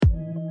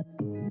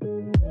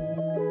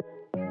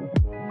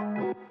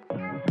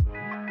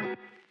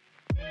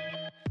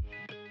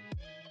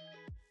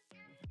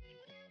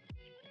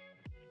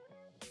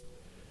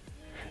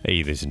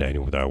Hey, this is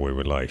Daniel with Our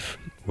Wayward Life.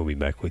 We'll be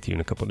back with you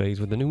in a couple days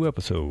with a new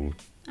episode.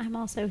 I'm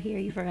also here.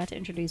 You forgot to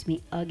introduce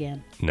me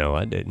again. No,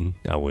 I didn't.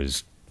 I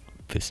was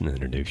fixing to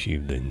introduce you,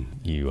 then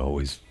you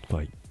always,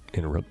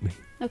 interrupt me.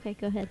 Okay,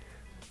 go ahead.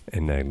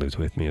 And Natalie's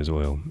with me as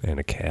well, and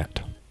a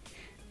cat.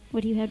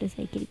 What do you have to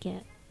say, kitty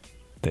cat?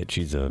 That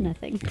she's a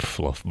Nothing.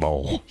 fluff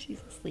ball.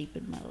 She's asleep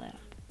in my lap.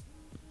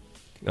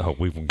 Oh,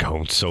 we've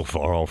gone so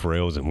far off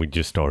rails, and we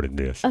just started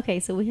this. Okay,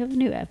 so we have a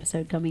new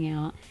episode coming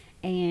out,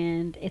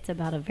 and it's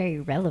about a very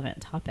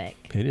relevant topic.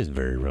 It is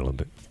very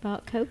relevant. It's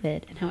about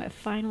COVID and how it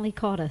finally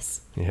caught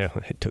us. Yeah,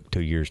 it took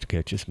 2 years to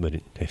catch us, but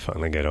they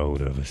finally got a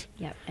hold of us.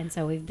 Yep, and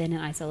so we've been in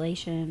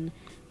isolation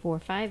for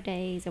 5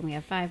 days, and we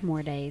have 5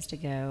 more days to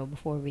go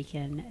before we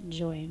can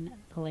join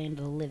the land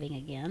of the living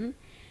again.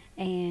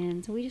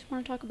 And so we just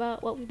want to talk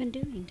about what we've been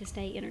doing to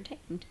stay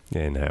entertained.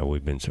 And how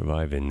we've been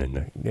surviving,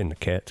 and the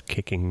cat's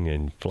kicking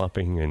and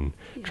flopping and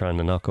trying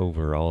to knock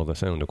over all the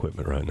sound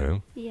equipment right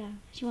now. Yeah,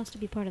 she wants to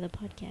be part of the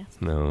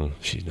podcast. No,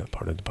 she's not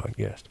part of the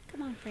podcast.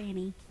 Come on,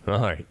 Franny. All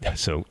right,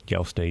 so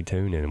y'all stay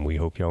tuned, and we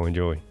hope y'all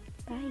enjoy.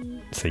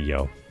 Bye. See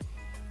y'all.